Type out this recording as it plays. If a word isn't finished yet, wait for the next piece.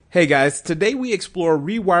Hey guys, today we explore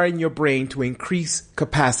rewiring your brain to increase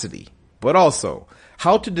capacity, but also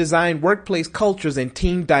how to design workplace cultures and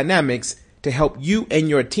team dynamics to help you and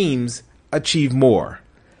your teams achieve more.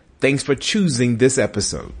 Thanks for choosing this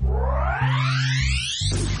episode.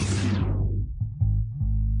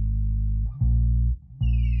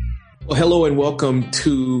 Well, hello and welcome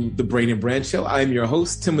to the Brain and Brand Show. I'm your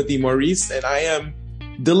host, Timothy Maurice, and I am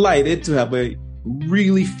delighted to have a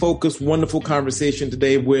really focused, wonderful conversation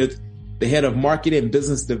today with the head of marketing and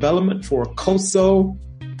business development for COSO.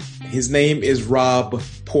 His name is Rob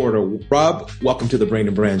Porter. Rob, welcome to the Brain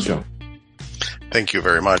and Brand Show. Thank you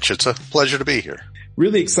very much. It's a pleasure to be here.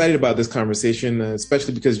 Really excited about this conversation,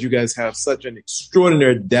 especially because you guys have such an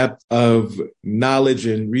extraordinary depth of knowledge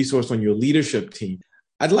and resource on your leadership team.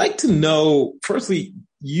 I'd like to know, firstly,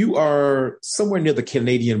 you are somewhere near the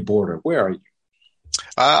Canadian border. Where are you?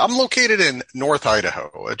 I'm located in North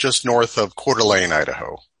Idaho, just north of Coeur d'Alene,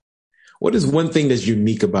 Idaho. What is one thing that's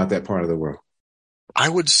unique about that part of the world? I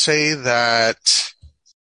would say that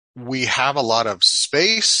we have a lot of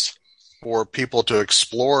space for people to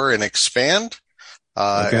explore and expand,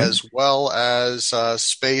 as well as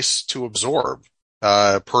space to absorb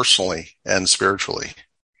personally and spiritually.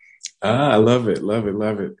 I love it, love it,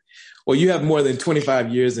 love it. Well, you have more than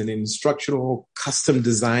 25 years in instructional custom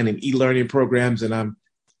design and e-learning programs, and I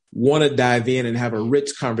want to dive in and have a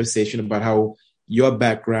rich conversation about how your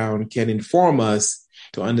background can inform us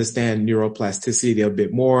to understand neuroplasticity a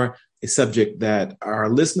bit more, a subject that our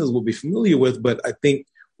listeners will be familiar with, but I think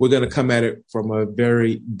we're going to come at it from a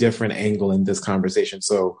very different angle in this conversation.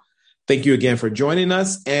 So thank you again for joining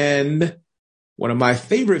us. And one of my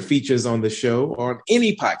favorite features on the show, or on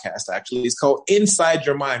any podcast actually, is called Inside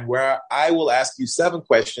Your Mind, where I will ask you 7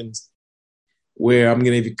 questions where I'm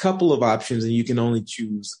going to give you a couple of options and you can only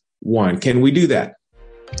choose one. Can we do that?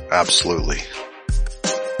 Absolutely.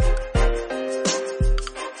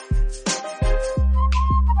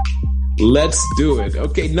 Let's do it.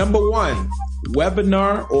 Okay, number 1,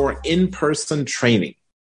 webinar or in-person training?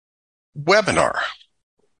 Webinar.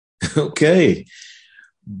 Okay.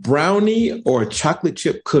 Brownie or chocolate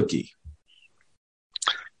chip cookie?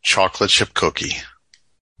 Chocolate chip cookie.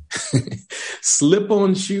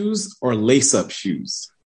 Slip-on shoes or lace-up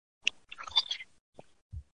shoes?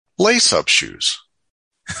 Lace-up shoes.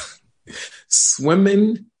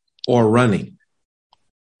 Swimming or running?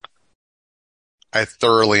 I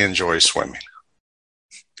thoroughly enjoy swimming.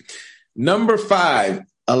 Number 5,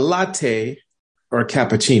 a latte or a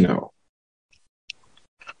cappuccino?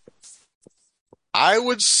 I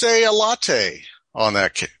would say a latte on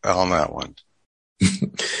that one.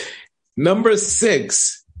 Number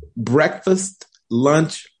 6, breakfast,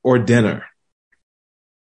 lunch, or dinner?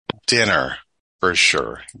 Dinner, for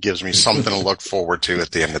sure. Gives me something to look forward to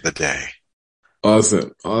at the end of the day.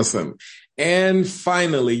 Awesome, awesome. And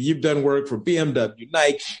finally, you've done work for BMW,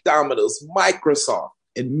 Nike, Domino's, Microsoft,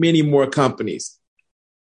 and many more companies.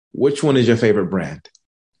 Which one is your favorite brand?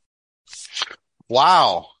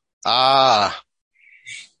 Wow. I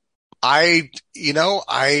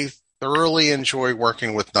thoroughly enjoy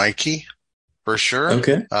working with Nike, for sure.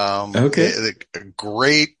 Okay. A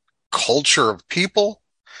great culture of people,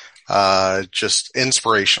 just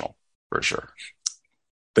inspirational, for sure.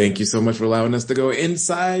 Thank you so much for allowing us to go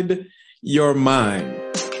inside your mind.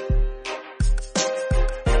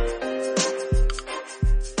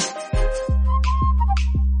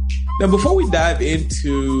 Now, before we dive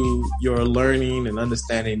into your learning and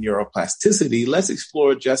understanding neuroplasticity, let's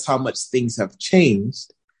explore just how much things have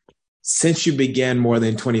changed since you began more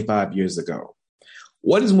than 25 years ago.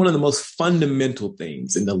 What is one of the most fundamental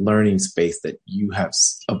things in the learning space that you have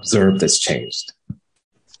observed that's changed?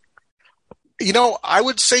 I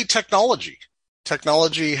would say technology.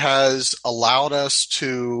 Technology has allowed us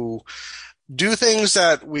to do things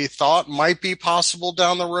that we thought might be possible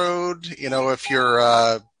down the road. If you're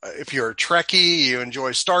a Trekkie, you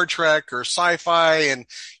enjoy Star Trek or sci-fi, and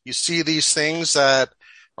you see these things that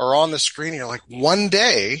are on the screen, you're like, one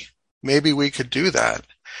day, maybe we could do that.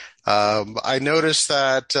 I noticed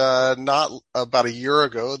that not about a year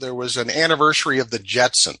ago, there was an anniversary of the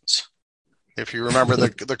Jetsons. If you remember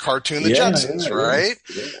the cartoon, the Jetsons, right?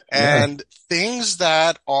 Yeah. And things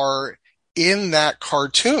that are in that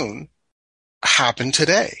cartoon happen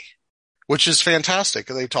today, which is fantastic.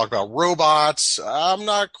 They talk about robots. I'm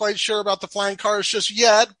not quite sure about the flying cars just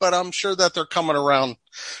yet, but I'm sure that they're coming around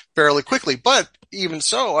fairly quickly. But even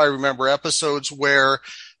so, I remember episodes where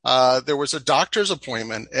there was a doctor's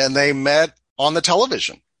appointment and they met on the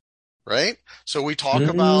television. right? So we talk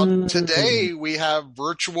about Mm. today, we have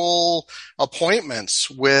virtual appointments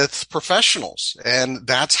with professionals, and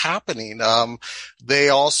that's happening. They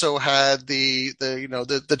also had the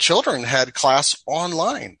children had class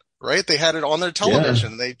online, right? They had it on their Yeah.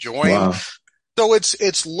 television. They joined. Wow. So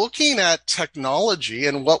it's looking at technology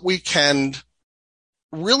and what we can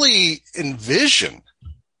really envision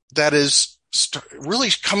that is really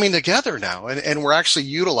coming together now, and we're actually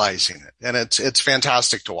utilizing it, and it's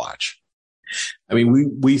fantastic to watch. I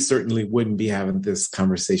mean, we certainly wouldn't be having this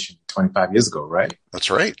conversation 25 years ago, right? That's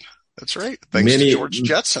right. That's right. Thanks to Many, George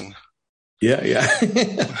Jetson. yeah, yeah.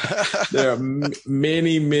 There are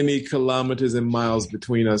many, many kilometers and miles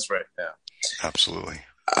between us right now. Absolutely.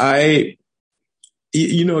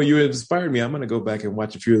 You inspired me. I'm going to go back and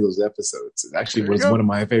watch a few of those episodes. It actually There you was go. one of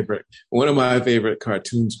my favorite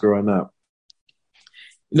cartoons growing up.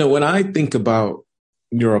 When I think about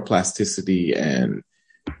neuroplasticity and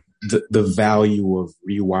the value of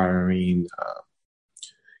rewiring,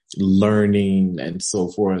 learning, and so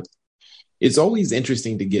forth, it's always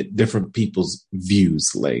interesting to get different people's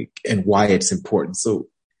views, and why it's important. So,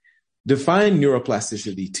 define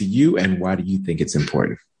neuroplasticity to you, and why do you think it's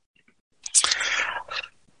important?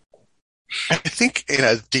 I think in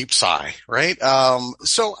a deep sigh, right?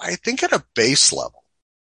 So I think at a base level,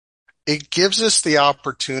 it gives us the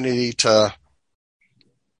opportunity to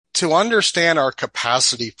understand our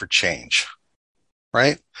capacity for change,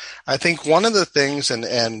 right? I think one of the things, and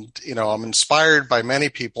I'm inspired by many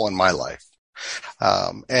people in my life,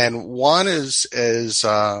 and one is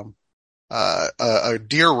a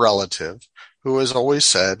dear relative who has always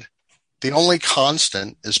said, the only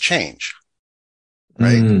constant is change,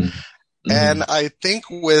 right? And I think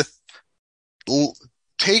with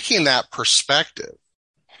taking that perspective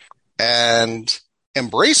and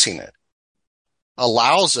embracing it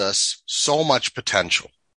allows us so much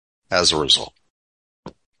potential as a result.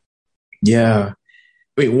 Yeah.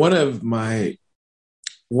 I mean, one of my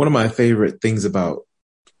favorite things about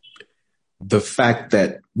the fact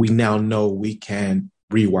that we now know we can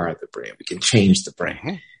rewire the brain, we can change the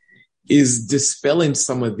brain, is dispelling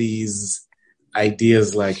some of these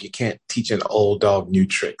ideas like you can't teach an old dog new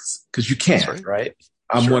tricks, because you can't, right?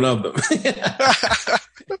 I'm one of them.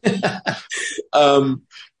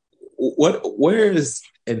 Where is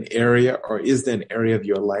an area, or is there an area of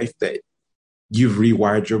your life that you've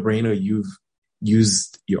rewired your brain, or you've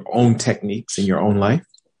used your own techniques in your own life?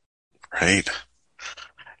 Right.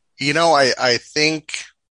 I think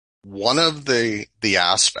one of the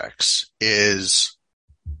aspects is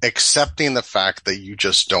accepting the fact that you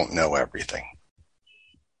just don't know everything,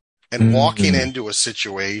 and walking into a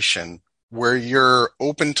situation where you're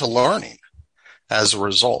open to learning as a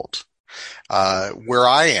result. Where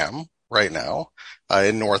I am right now,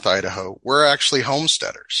 in North Idaho, we're actually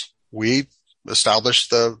homesteaders. We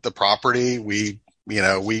established the property. We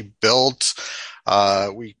built,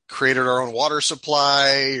 we created our own water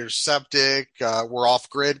supply or septic. We're off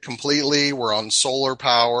grid completely. We're on solar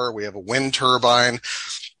power. We have a wind turbine.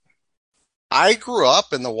 I grew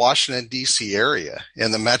up in the Washington, D.C. area,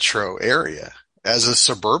 in the metro area, as a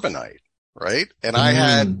suburbanite, right? And I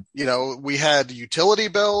had, we had utility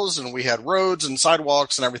bills, and we had roads and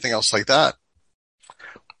sidewalks and everything else like that.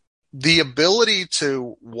 The ability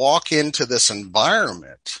to walk into this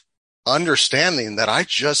environment, understanding that I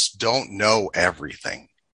just don't know everything,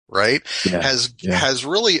 right? Has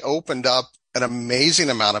really opened up an amazing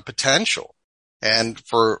amount of potential, and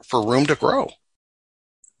for room to grow.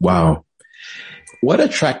 Wow. What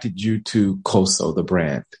attracted you to COSO, the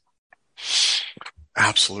brand?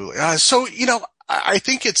 Absolutely. I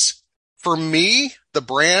think it's, for me, the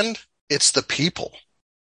brand, it's the people.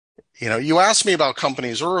 You asked me about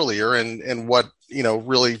companies earlier, and what,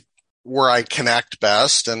 really where I connect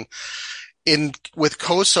best. And with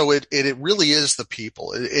COSO, it really is the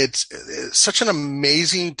people. It's such an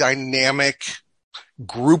amazing, dynamic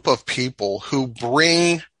group of people who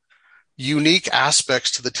bring unique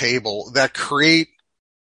aspects to the table that create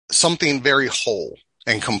something very whole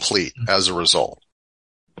and complete as a result.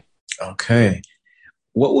 Okay.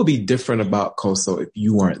 What would be different about COSO if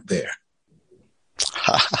you weren't there?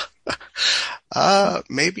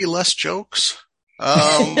 Maybe less jokes.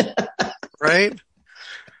 Right?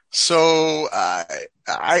 So,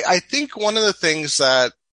 I think one of the things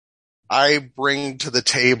that I bring to the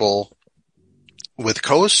table with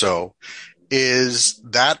COSO is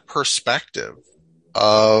that perspective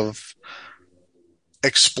of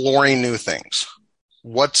exploring new things.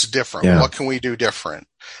 What's different? What can we do different?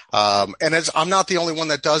 And I'm not the only one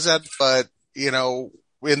that does that, but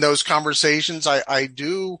in those conversations,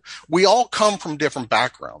 we all come from different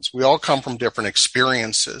backgrounds. We all come from different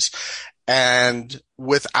experiences. And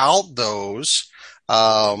without those,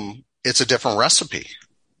 it's a different recipe.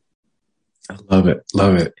 I love it.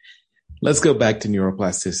 Love it. Let's go back to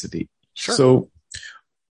neuroplasticity. Sure. So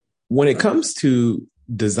when it comes to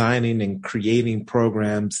designing and creating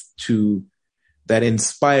programs that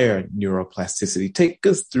inspire neuroplasticity, take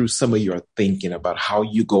us through some of your thinking about how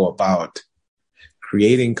you go about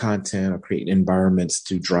creating content or creating environments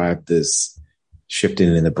to drive this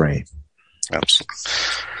shifting in the brain. Absolutely.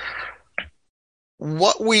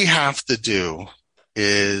 What we have to do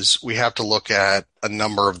is we have to look at a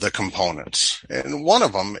number of the components. And one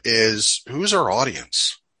of them is, who's our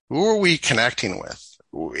audience? Who are we connecting with?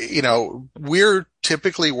 You know, we're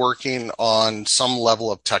typically working on some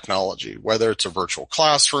level of technology, whether it's a virtual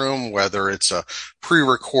classroom, whether it's a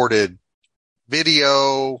pre-recorded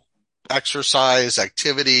video, exercise,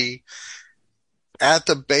 activity. At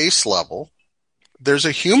the base level, there's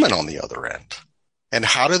a human on the other end. And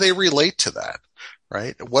how do they relate to that?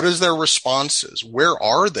 Right? What is their responses? Where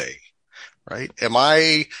are they? Right? Am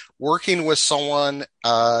I working with someone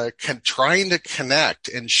trying to connect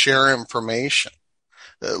and share information?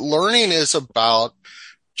 Learning is about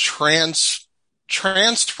transferring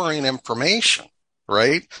information,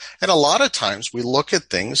 right? And a lot of times we look at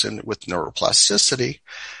things, and with neuroplasticity,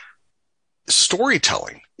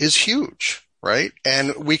 storytelling is huge, right?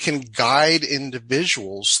 And we can guide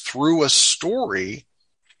individuals through a story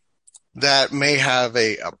that may have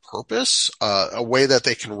a purpose, a way that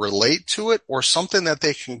they can relate to it, or something that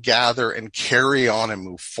they can gather and carry on and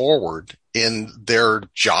move forward in their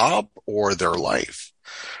job or their life.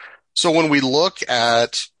 So when we look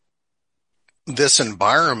at this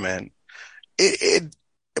environment,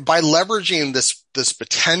 by leveraging this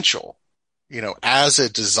potential, you know, as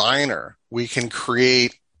a designer, we can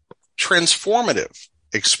create transformative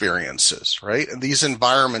experiences, right? And these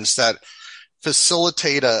environments that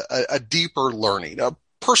facilitate a deeper learning, a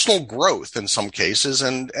personal growth in some cases,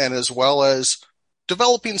 and as well as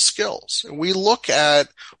developing skills. And we look at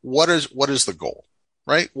what is the goal,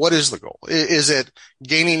 right? What is the goal? Is it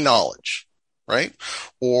gaining knowledge, right?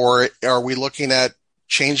 Or are we looking at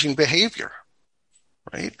changing behavior,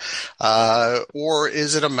 right? Or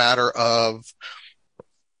is it a matter of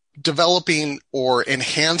developing or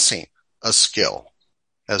enhancing a skill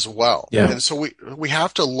as well? Yeah. And so we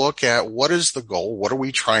have to look at what is the goal? What are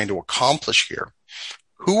we trying to accomplish here?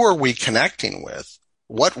 Who are we connecting with?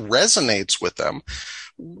 What resonates with them?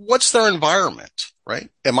 What's their environment, right?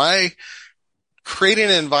 Am I creating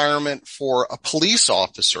an environment for a police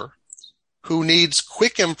officer who needs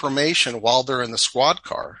quick information while they're in the squad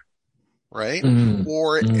car, right?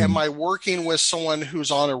 Or am I working with someone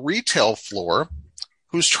who's on a retail floor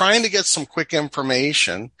who's trying to get some quick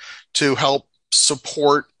information to help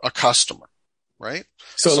support a customer, right?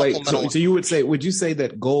 So would you say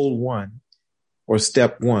that goal one or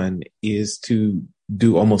step one is to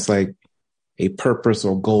do almost like a purpose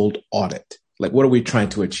or goal audit? Like, what are we trying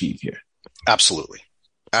to achieve here? Absolutely.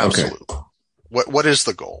 Okay. What is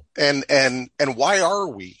the goal? And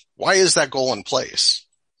why is that goal in place?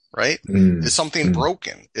 Right? Is something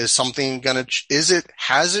broken? Is something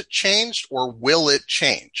has it changed, or will it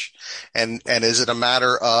change? And is it a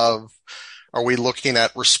matter of, are we looking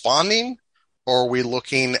at responding, or are we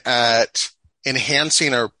looking at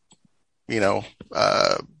enhancing, or,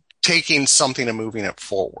 taking something and moving it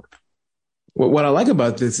forward? What I like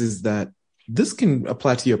about this is that this can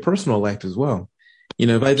apply to your personal life as well. You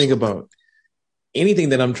know, if I think about anything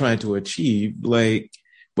that I'm trying to achieve, like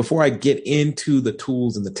before I get into the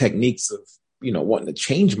tools and the techniques of, wanting to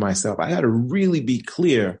change myself, I got to really be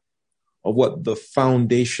clear of what the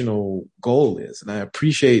foundational goal is. And I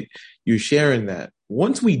appreciate you sharing that.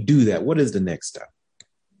 Once we do that, what is the next step?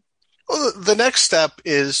 Well, the next step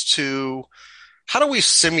is how do we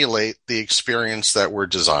simulate the experience that we're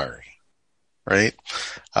desiring, right?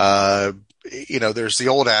 There's the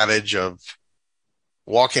old adage of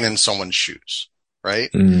walking in someone's shoes, right?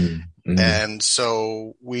 And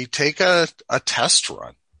so we take a test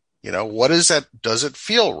run. What is that? Does it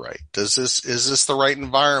feel right? Is this the right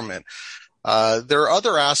environment? There are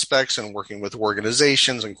other aspects in working with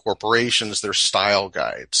organizations and corporations. There's style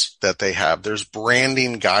guides that they have. There's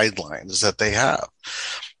branding guidelines that they have.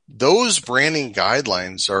 Those branding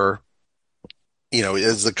guidelines are,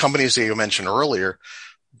 as the companies that you mentioned earlier,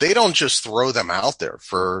 they don't just throw them out there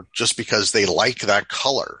just because they like that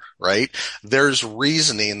color, right? There's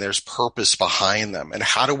reasoning, there's purpose behind them. And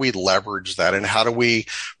how do we leverage that? And how do we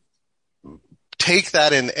take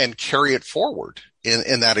that and carry it forward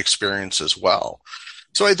in that experience as well?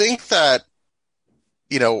 So I think that,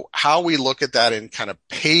 how we look at that and kind of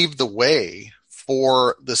pave the way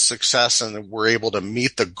for the success, and we're able to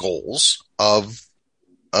meet the goals of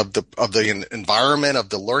the environment, of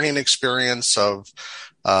the learning experience, of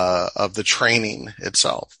the training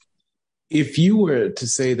itself. If you were to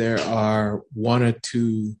say there are one or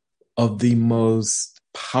two of the most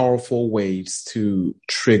powerful ways to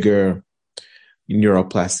trigger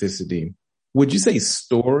neuroplasticity, would you say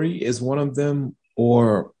story is one of them?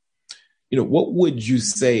 Or, what would you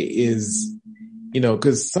say is,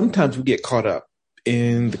 because sometimes we get caught up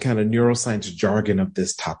in the kind of neuroscience jargon of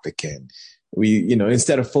this topic. And we,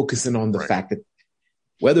 instead of focusing on the fact that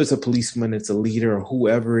whether it's a policeman, it's a leader, or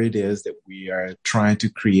whoever it is that we are trying to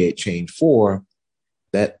create change for,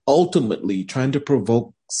 that ultimately trying to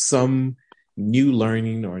provoke some new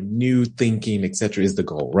learning or new thinking, et cetera, is the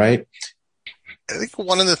goal, right? I think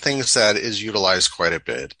one of the things that is utilized quite a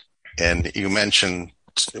bit, and you mentioned,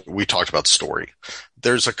 we talked about story.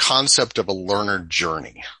 There's a concept of a learner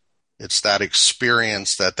journey. It's that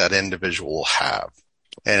experience that individual will have.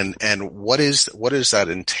 And what does that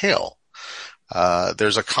entail?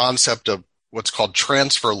 There's a concept of what's called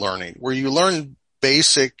transfer learning, where you learn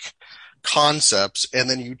basic concepts and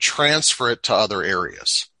then you transfer it to other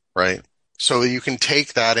areas, right? So you can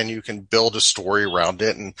take that and you can build a story around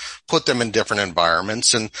it and put them in different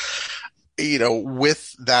environments. And,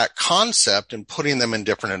 with that concept and putting them in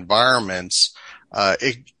different environments,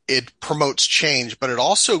 it promotes change, but it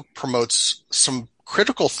also promotes some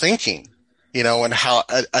critical thinking, and how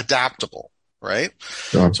adaptable. Right.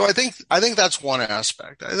 Sure. So I think that's one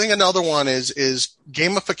aspect. I think another one is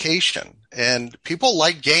gamification, and people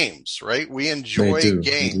like games, right? We enjoy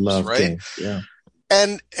games, we love right? Games. Yeah.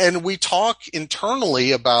 And we talk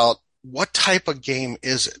internally about what type of game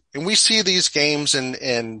is it? And we see these games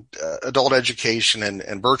in adult education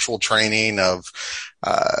and virtual training of,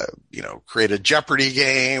 create a Jeopardy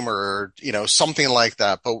game or, something like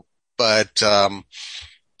that. But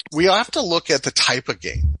we have to look at the type of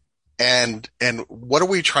game. And what are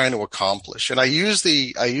we trying to accomplish? And I use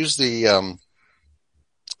the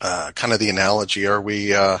kind of the analogy. Are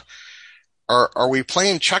we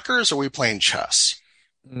playing checkers or are we playing chess?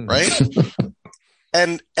 Right?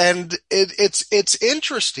 And it's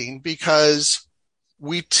interesting because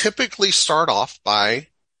we typically start off by,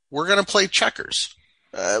 we're going to play checkers.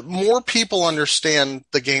 More people understand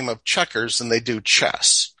the game of checkers than they do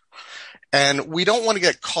chess. And we don't want to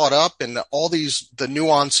get caught up in all the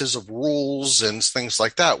nuances of rules and things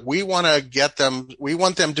like that. We want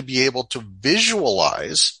them to be able to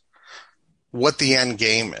visualize what the end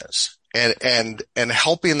game is, and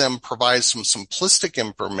helping them provide some simplistic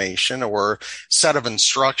information or set of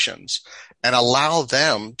instructions and allow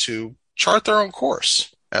them to chart their own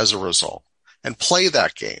course as a result and play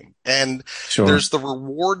that game. And Sure. There's the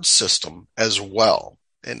reward system as well.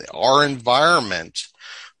 In our environment,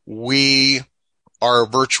 we are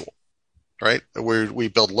virtual, right? We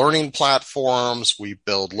build learning platforms, we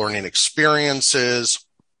build learning experiences,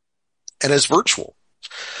 and it's virtual.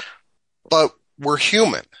 But we're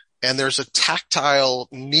human, and there's a tactile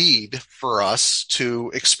need for us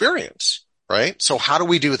to experience, right? So how do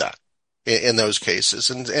we do that in those cases?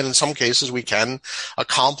 And in some cases, we can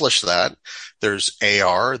accomplish that. There's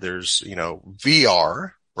AR, there's,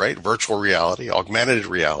 VR, right? Virtual reality, augmented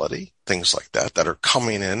reality, things like that are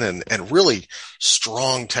coming in, and really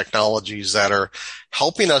strong technologies that are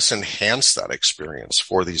helping us enhance that experience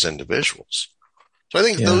for these individuals. So I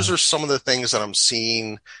think those are some of the things that I'm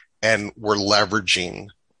seeing and we're leveraging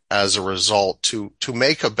as a result to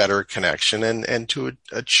make a better connection and to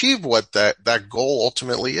achieve what that goal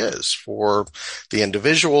ultimately is for the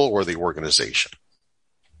individual or the organization.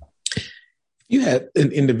 You had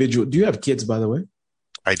an individual. Do you have kids, by the way?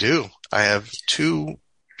 I do. I have 2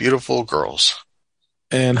 beautiful girls.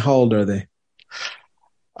 And how old are they?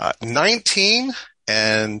 19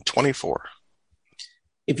 and 24.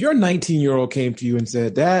 If your 19-year-old came to you and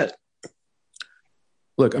said, Dad,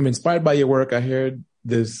 look, I'm inspired by your work. I heard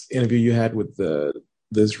this interview you had with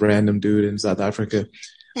this random dude in South Africa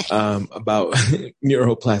about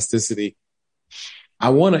neuroplasticity. I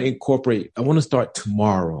want to start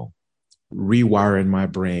tomorrow rewiring my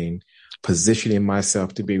brain, positioning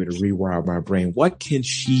myself to be able to rewire my brain. What can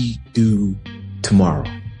she do tomorrow?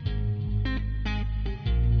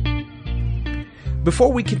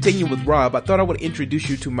 Before we continue with Rob, I thought I would introduce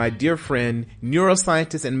you to my dear friend,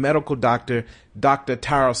 neuroscientist and medical doctor, Dr.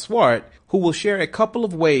 Tara Swart, who will share a couple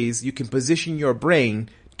of ways you can position your brain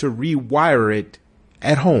to rewire it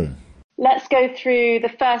at home. Let's go through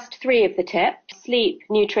the first 3 of the tips: sleep,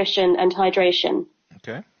 nutrition, and hydration.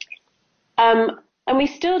 Okay. And we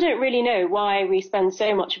still don't really know why we spend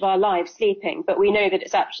so much of our lives sleeping, but we know that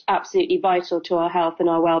it's absolutely vital to our health and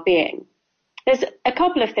our well-being. There's a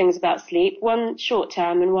couple of things about sleep, one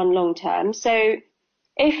short-term and one long-term. So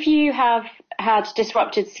if you have had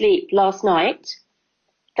disrupted sleep last night,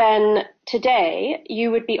 then today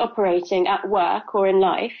you would be operating at work or in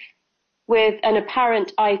life with an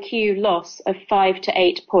apparent IQ loss of 5 to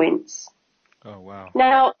 8 points. Oh, wow.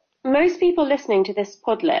 Now, most people listening to this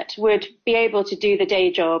podlet would be able to do the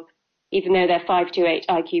day job, even though they're 5 to 8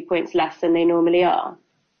 IQ points less than they normally are.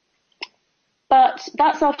 But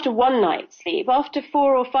that's after one night's sleep. After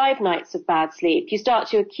 4 or 5 nights of bad sleep, you start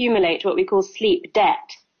to accumulate what we call sleep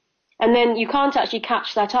debt. And then you can't actually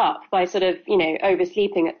catch that up by sort of,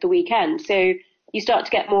 oversleeping at the weekend. So you start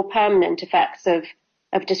to get more permanent effects of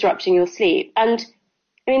disrupting your sleep. And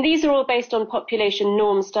I mean, these are all based on population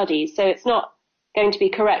norm studies, so it's not going to be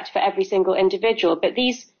correct for every single individual. But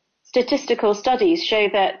these statistical studies show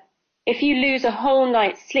that if you lose a whole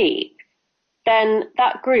night's sleep, then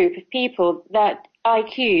that group of people, that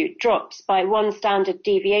IQ drops by 1 standard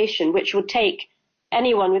deviation, which would take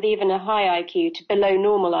anyone with even a high IQ to below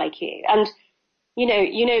normal IQ. And, you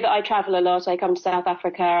know that I travel a lot. I come to South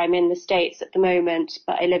Africa. I'm in the States at the moment,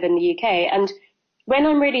 but I live in the UK. And when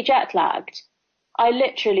I'm really jet lagged, I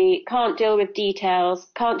literally can't deal with details,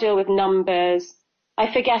 can't deal with numbers.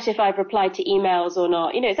 I forget if I've replied to emails or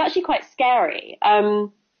not. It's actually quite scary. And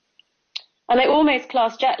I almost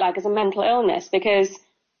class jet lag as a mental illness because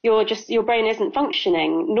your brain isn't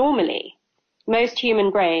functioning normally. Most human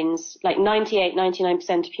brains, like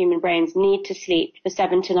 98-99% of human brains, need to sleep for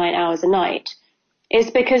 7 to 9 hours a night, is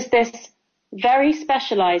because this very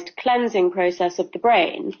specialized cleansing process of the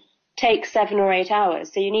brain takes 7 or 8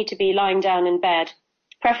 hours. So you need to be lying down in bed,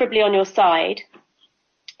 preferably on your side,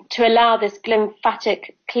 to allow this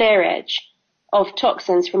lymphatic clearage of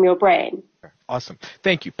toxins from your brain. Awesome.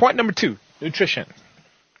 Thank you. Point number 2, nutrition.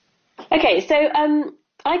 Okay, so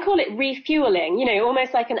I call it refueling,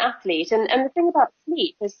 almost like an athlete. And the thing about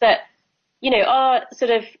sleep is that, our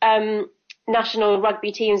sort of national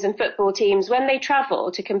rugby teams and football teams, when they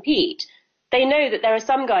travel to compete, they know that there are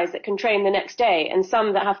some guys that can train the next day and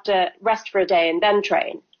some that have to rest for a day and then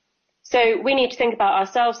train. So we need to think about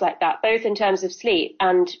ourselves like that, both in terms of sleep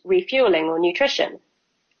and refueling or nutrition,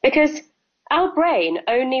 because our brain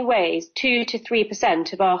only weighs 2 to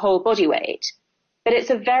 3% of our whole body weight, but it's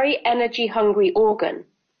a very energy hungry organ.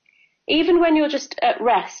 Even when you're just at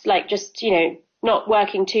rest, like just, not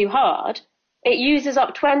working too hard, it uses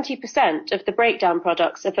up 20% of the breakdown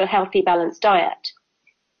products of a healthy, balanced diet.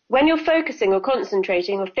 When you're focusing or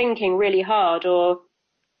concentrating or thinking really hard or,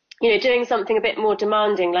 doing something a bit more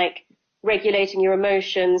demanding, like regulating your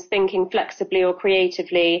emotions, thinking flexibly or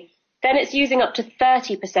creatively, then it's using up to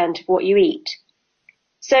 30% of what you eat.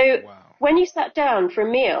 So when you sat down for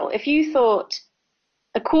a meal, if you thought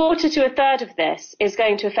a quarter to a third of this is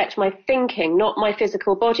going to affect my thinking, not my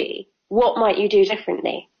physical body, what might you do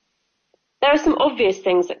differently? There are some obvious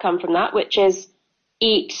things that come from that, which is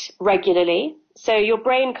eat regularly. So your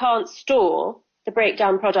brain can't store the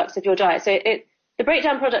breakdown products of your diet. So the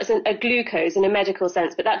breakdown products are glucose in a medical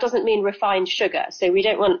sense, but that doesn't mean refined sugar. So we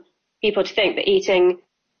don't want people to think that eating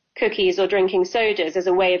cookies or drinking sodas is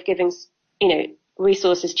a way of giving,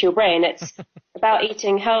 resources to your brain. It's about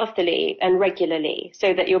eating healthily and regularly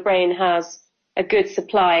so that your brain has a good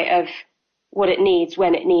supply of what it needs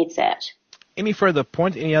when it needs it. Any further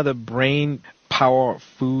points? Any other brain power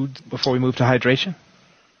foods before we move to hydration?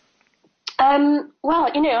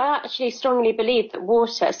 Well, I actually strongly believe that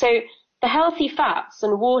water, so the healthy fats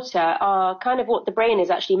and water are kind of what the brain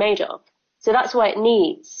is actually made of. So that's why it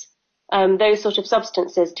needs those sort of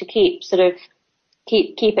substances to keep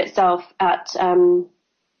itself at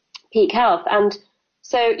peak health. And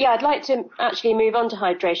so, I'd like to actually move on to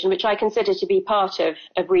hydration, which I consider to be part of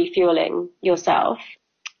refueling yourself.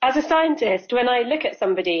 As a scientist, when I look at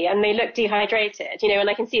somebody and they look dehydrated, and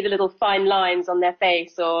I can see the little fine lines on their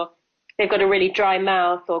face or they've got a really dry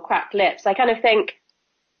mouth or cracked lips, I kind of think,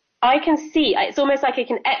 I can see, it's almost like I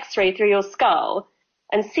can x-ray through your skull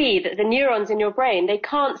and see that the neurons in your brain, they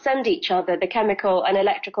can't send each other the chemical and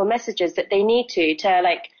electrical messages that they need to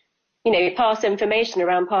pass information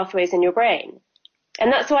around pathways in your brain.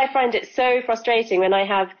 And that's why I find it so frustrating when I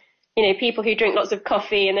have, people who drink lots of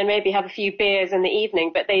coffee and then maybe have a few beers in the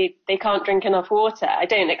evening, but they can't drink enough water. I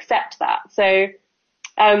don't accept that. So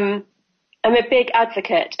I'm a big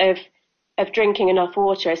advocate of drinking enough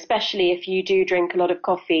water, especially if you do drink a lot of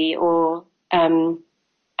coffee or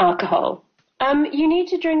alcohol. You need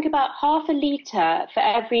to drink about 0.5 litre for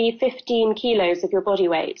every 15 kilos of your body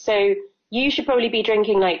weight. So you should probably be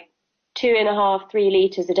drinking like 2.5, 3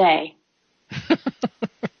 litres a day.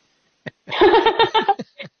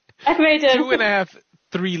 I've made a 2.5,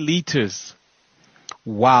 3 liters.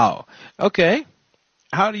 Wow. Okay.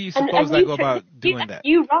 How do you suppose I go about doing that?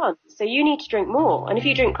 You run, so you need to drink more. And if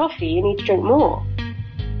you drink coffee, you need to drink more.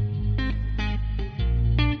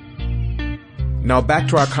 Now back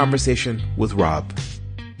to our conversation with Rob.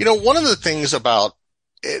 One of the things about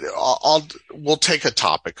it, we'll take a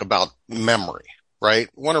topic about memory, right?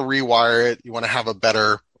 You want to rewire it. You want to have a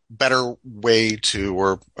better way to,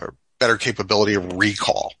 or better capability of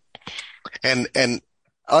recall, and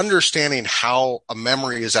understanding how a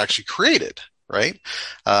memory is actually created, right?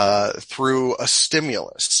 Through a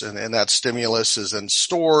stimulus, and that stimulus is then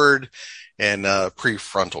stored in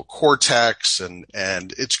prefrontal cortex, and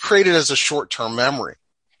it's created as a short-term memory.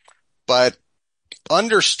 But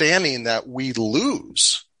understanding that we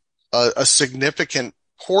lose a significant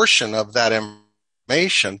portion of that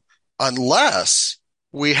information unless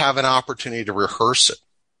we have an opportunity to rehearse it,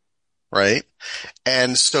 right?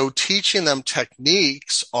 And so teaching them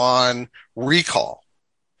techniques on recall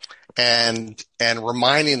and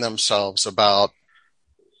reminding themselves about,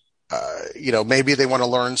 maybe they want to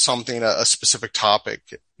learn something, a specific topic,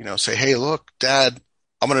 say, hey, look, Dad,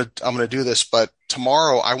 I'm going to do this, but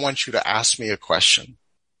tomorrow I want you to ask me a question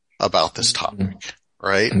about this topic,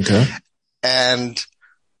 right? Okay. And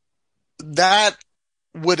that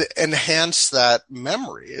would enhance that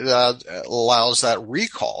memory. It allows that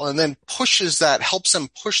recall, and then helps them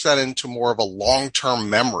push that into more of a long-term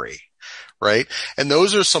memory, right? And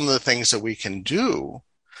those are some of the things that we can do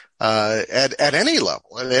at any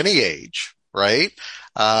level, at any age, right?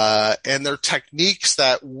 And they're techniques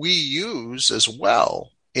that we use as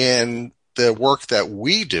well in the work that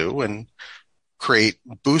we do, and create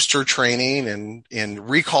booster training and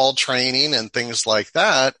recall training and things like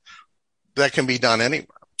that can be done anywhere.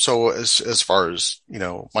 So as far as,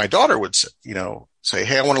 my daughter would say,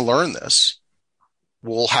 hey, I want to learn this.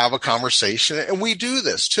 We'll have a conversation, and we do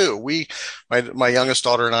this too. My youngest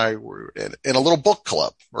daughter and I were in a little book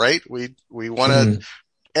club, right? We want to,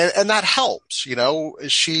 and that helps,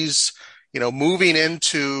 she's, moving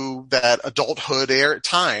into that adulthood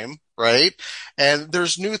time, right? And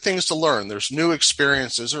there's new things to learn. There's new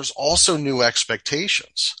experiences. There's also new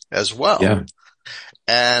expectations as well. Yeah.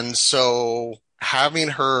 And so having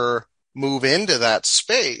her move into that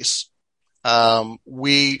space,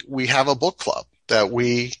 we have a book club that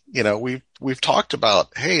we've talked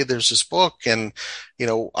about. Hey, there's this book, and,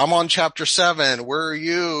 I'm on chapter 7. Where are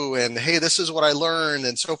you? And hey, this is what I learned,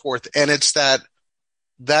 and so forth. And it's that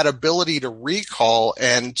ability to recall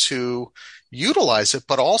and to utilize it,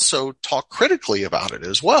 but also talk critically about it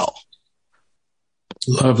as well.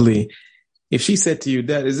 Lovely. If she said to you,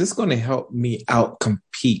 Dad, is this going to help me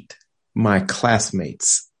out-compete my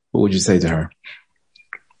classmates? What would you say to her?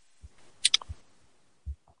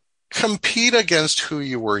 Compete against who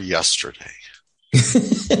you were yesterday.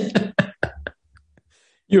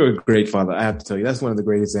 You're a great father. I have to tell you, that's one of the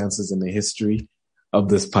greatest answers in the history of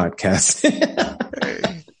this podcast.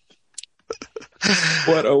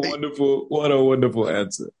 What a wonderful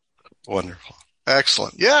answer. Wonderful.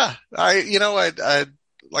 Excellent. Yeah. I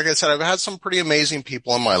like I said, I've had some pretty amazing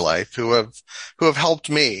people in my life who have helped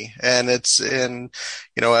me, and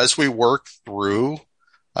as we work through,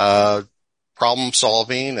 problem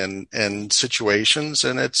solving and situations,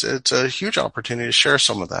 and it's a huge opportunity to share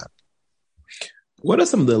some of that. What are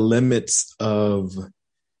some of the limits of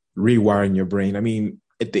rewiring your brain? I mean,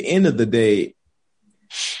 at the end of the day,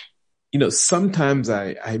 sometimes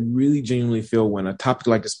I really genuinely feel when a topic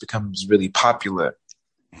like this becomes really popular,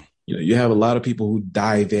 you have a lot of people who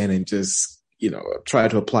dive in and just, try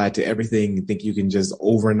to apply it to everything and think you can just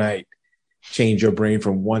overnight change your brain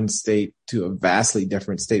from one state to a vastly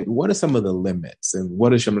different state. What are some of the limits, and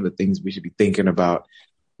what are some of the things we should be thinking about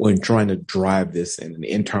when trying to drive this in an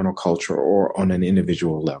internal culture or on an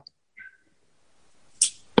individual level?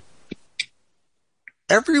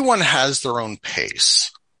 Everyone has their own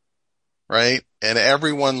pace, right? And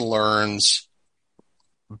everyone learns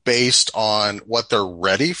based on what they're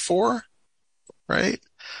ready for, right?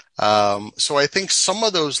 So I think some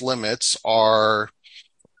of those limits are,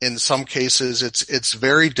 in some cases, it's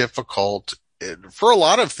very difficult for a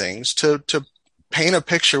lot of things to paint a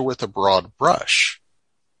picture with a broad brush,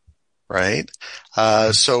 right?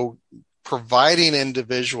 So providing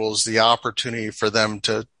individuals the opportunity for them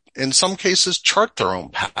to, in some cases, chart their own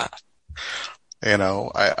path.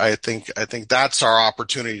 I think that's our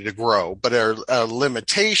opportunity to grow. But our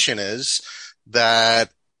limitation is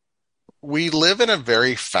that we live in a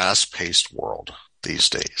very fast-paced world these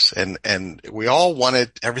days, and we all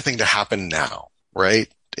wanted everything to happen now, right?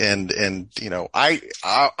 And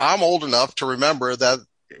I'm old enough to remember that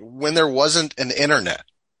when there wasn't an internet,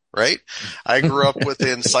 right? I grew up with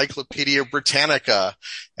the Encyclopedia Britannica,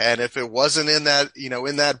 and if it wasn't in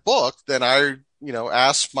that book, then I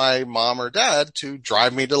asked my mom or dad to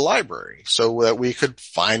drive me to the library so that we could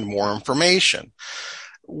find more information.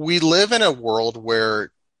 We live in a world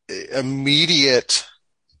where immediate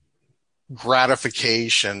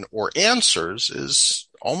gratification or answers is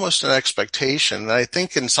almost an expectation. And I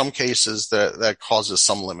think in some cases that causes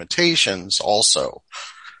some limitations also.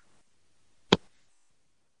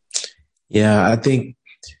 Yeah, I think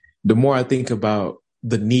the more I think about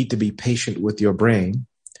the need to be patient with your brain,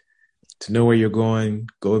 to know where you're going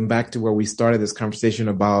back to where we started this conversation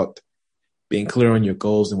about being clear on your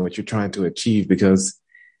goals and what you're trying to achieve, because,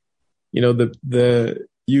 the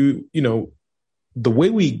way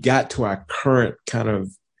we got to our current kind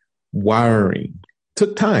of wiring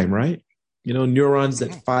took time, right? Neurons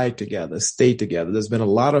that fire together, stay together. There's been a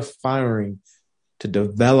lot of firing to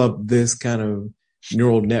develop this kind of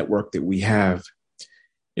neural network that we have.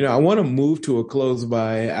 I want to move to a close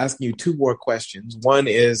by asking you two more questions. One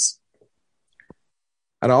is,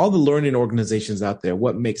 out of all the learning organizations out there,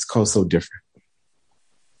 what makes COSO different?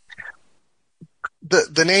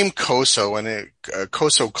 The name COSO and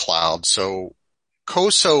COSO Cloud. So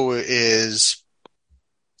COSO is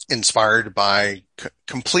inspired by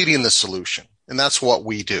completing the solution. And that's what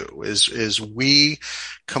we do is we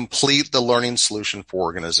complete the learning solution for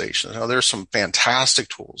organizations. Now, there's some fantastic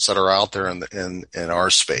tools that are out there in our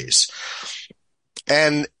space.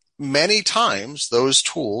 And many times those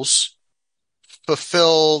tools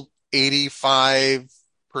fulfill 85%,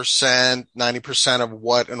 90% of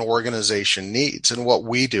what an organization needs. And what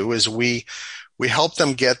we do is we help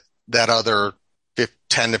them get that other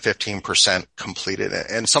 10 to 15% completed.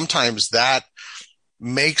 And sometimes that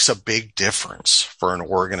makes a big difference for an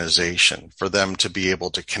organization, for them to be able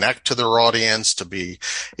to connect to their audience, to be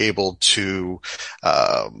able to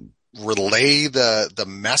relay the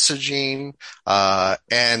messaging,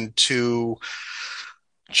 and to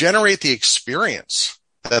generate the experience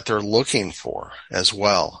that they're looking for as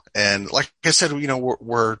well. And like I said,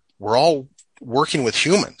 we're all working with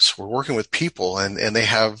humans. We're working with people, and they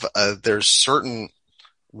have there's certain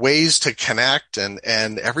ways to connect, and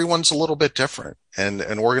everyone's a little bit different, and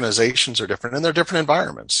organizations are different, and they're different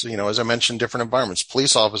environments. As I mentioned, different environments,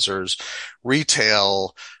 police officers,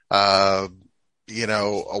 retail, a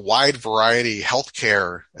wide variety,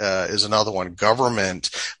 healthcare, is another one,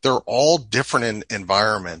 government. They're all different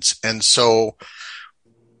environments. And so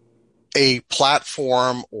a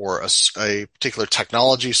platform or a particular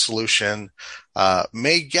technology solution,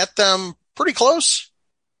 may get them pretty close,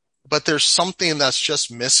 but there's something that's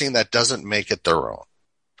just missing that doesn't make it their own.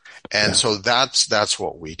 And so that's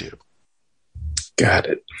what we do. Got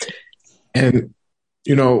it. And,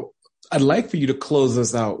 I'd like for you to close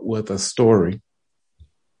us out with a story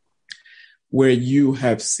where you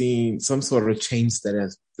have seen some sort of change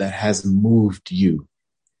that has moved you.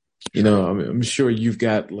 I'm sure you've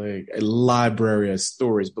got like a library of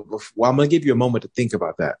stories, but I'm going to give you a moment to think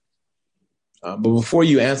about that. But before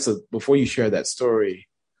you share that story,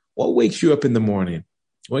 what wakes you up in the morning?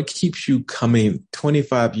 What keeps you coming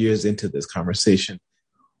 25 years into this conversation?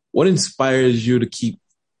 What inspires you to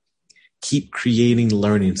keep creating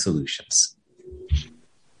learning solutions?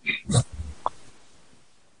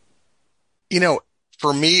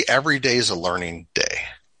 For me, every day is a learning day.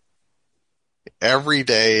 Every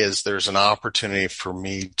day there's an opportunity for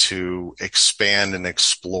me to expand and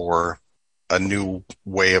explore a new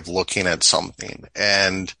way of looking at something.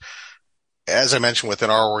 And as I mentioned, within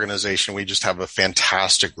our organization, we just have a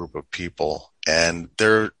fantastic group of people, and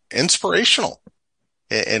they're inspirational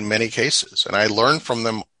in many cases. And I learn from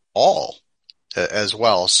them all as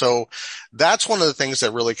well. So that's one of the things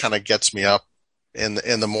that really kind of gets me up in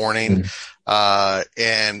the morning.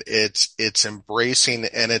 And it's embracing,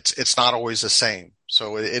 and it's not always the same.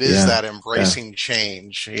 So it is that embracing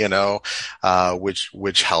change,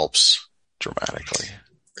 which helps dramatically.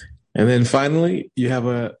 And then finally, you have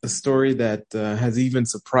a story that has even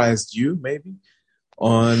surprised you, maybe,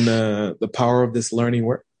 on the power of this learning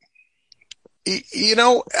work.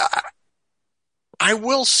 I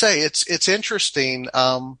will say it's interesting.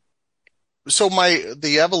 So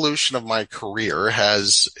the evolution of my career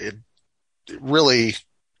has really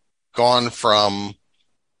gone from,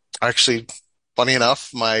 actually, funny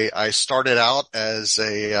enough, I started out as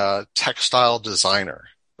a textile designer.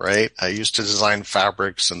 Right. I used to design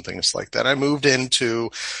fabrics and things like that. I moved into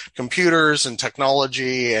computers and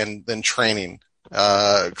technology, and then training,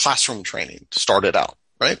 classroom training started out.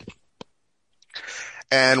 Right.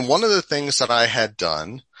 And one of the things that I had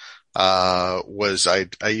done was I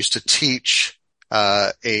used to teach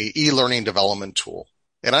a e-learning development tool.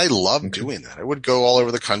 And I loved doing that. I would go all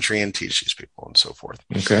over the country and teach these people and so forth.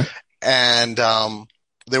 Okay. And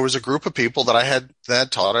there was a group of people that I had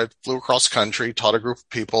taught. I flew across the country, taught a group of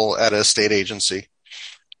people at a state agency.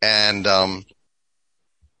 And,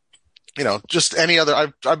 just any other,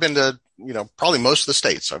 I've been to, probably most of the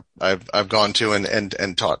states I've gone to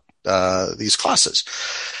and taught, these classes.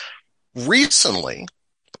 Recently,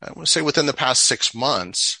 I would say within the past 6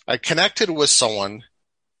 months, I connected with someone,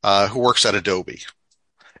 who works at Adobe.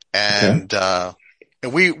 And, and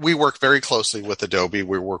we work very closely with Adobe.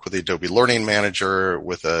 We work with the Adobe Learning Manager,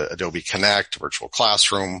 with Adobe Connect, Virtual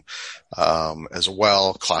Classroom, as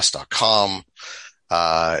well. Class.com,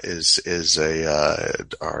 is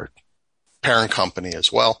our parent company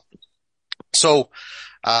as well. So,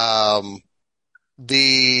 I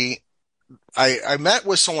met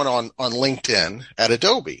with someone on LinkedIn at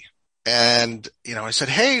Adobe. And, I said,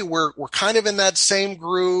 hey, we're kind of in that same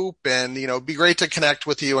group and, it'd be great to connect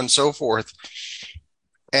with you and so forth.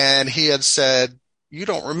 And he had said, you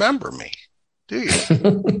don't remember me, do you?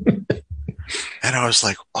 And I was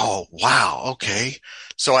like, oh, wow. Okay.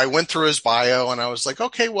 So I went through his bio and I was like,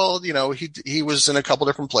 okay, well, he was in a couple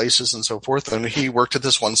different places and so forth. And he worked at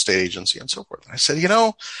this one state agency and so forth. And I said,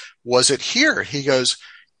 was it here? He goes,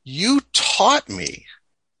 you taught me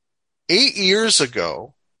 8 years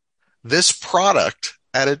ago this product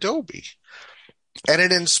at Adobe, and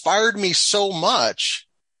it inspired me so much.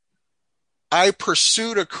 I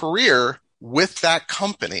pursued a career with that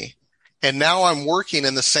company, and now I'm working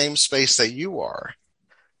in the same space that you are.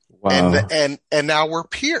 Wow. And now we're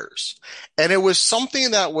peers. And it was something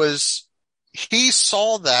that he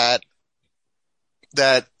saw that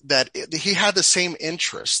he had the same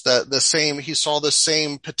interest, he saw the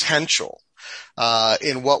same potential,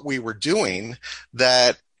 in what we were doing,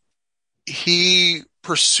 that he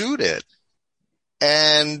pursued it.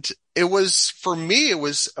 And for me, it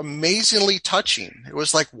was amazingly touching. It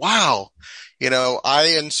was like, wow,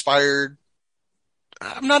 I inspired,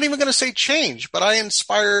 I'm not even going to say change, but I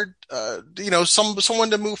inspired,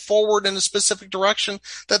 someone to move forward in a specific direction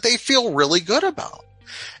that they feel really good about.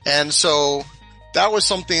 And so that was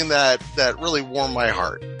something that really warmed my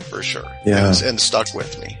heart, for sure. Yeah. And stuck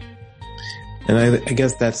with me. And I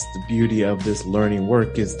guess that's the beauty of this learning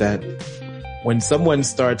work, is that when someone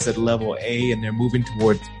starts at level A and they're moving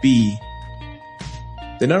towards B,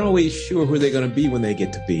 they're not always sure who they're going to be when they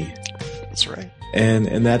get to B. That's right.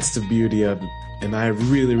 And that's the beauty of it. And I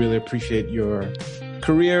really, really appreciate your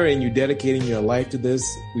career and you dedicating your life to this.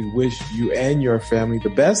 We wish you and your family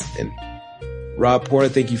the best. And Rob Porter,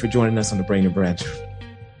 thank you for joining us on the Brain and Branch.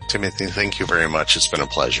 Timothy, thank you very much. It's been a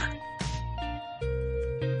pleasure.